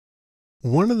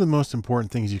One of the most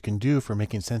important things you can do for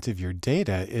making sense of your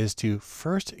data is to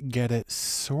first get it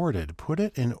sorted, put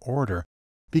it in order,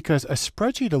 because a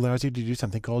spreadsheet allows you to do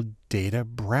something called data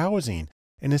browsing,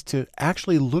 and is to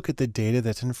actually look at the data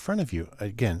that's in front of you.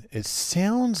 Again, it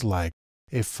sounds like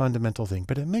a fundamental thing,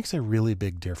 but it makes a really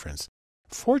big difference.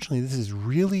 Fortunately, this is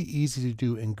really easy to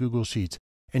do in Google Sheets,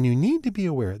 and you need to be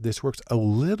aware this works a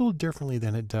little differently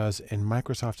than it does in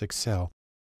Microsoft Excel.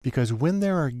 Because when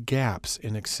there are gaps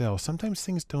in Excel, sometimes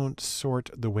things don't sort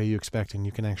the way you expect, and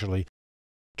you can actually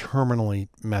terminally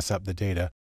mess up the data.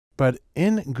 But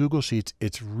in Google Sheets,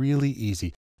 it's really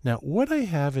easy. Now, what I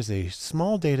have is a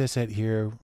small data set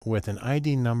here with an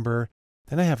ID number.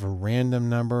 Then I have a random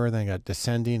number. Then I got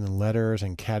descending and letters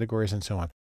and categories and so on.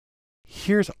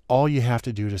 Here's all you have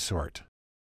to do to sort.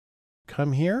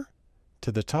 Come here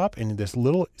to the top, and this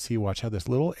little, see, watch how this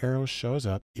little arrow shows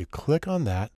up. You click on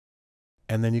that.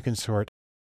 And then you can sort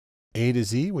A to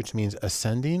Z, which means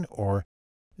ascending, or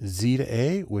Z to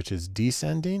A, which is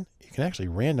descending. You can actually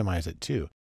randomize it too.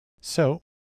 So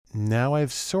now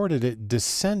I've sorted it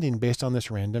descending based on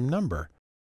this random number.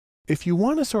 If you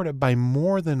want to sort it by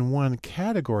more than one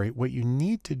category, what you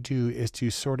need to do is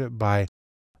to sort it by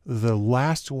the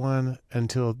last one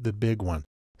until the big one.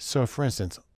 So for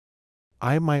instance,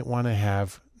 I might want to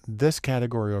have this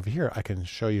category over here. I can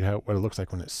show you what it looks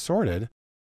like when it's sorted.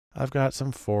 I've got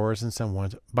some 4s and some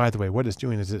 1s. By the way, what it's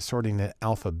doing is it's sorting it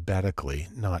alphabetically,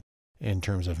 not in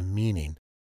terms of meaning.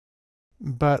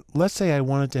 But let's say I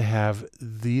wanted to have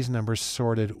these numbers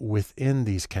sorted within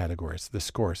these categories, the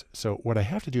scores. So what I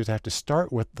have to do is I have to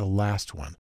start with the last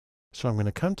one. So I'm going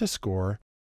to come to score,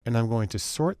 and I'm going to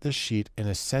sort this sheet in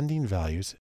ascending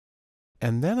values.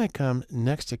 And then I come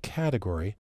next to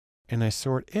category, and I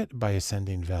sort it by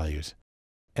ascending values.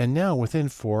 And now within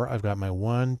 4, I've got my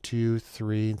 1, 2,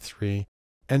 3, 3.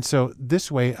 And so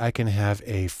this way I can have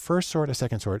a first sort, a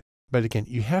second sort. But again,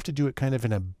 you have to do it kind of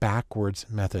in a backwards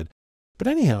method. But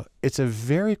anyhow, it's a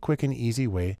very quick and easy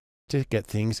way to get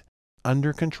things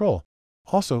under control.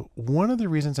 Also, one of the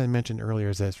reasons I mentioned earlier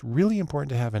is that it's really important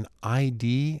to have an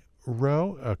ID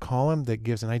row, a column that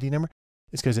gives an ID number,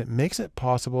 is because it makes it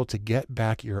possible to get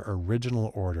back your original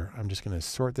order. I'm just going to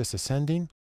sort this ascending.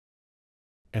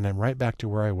 And I'm right back to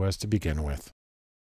where I was to begin with.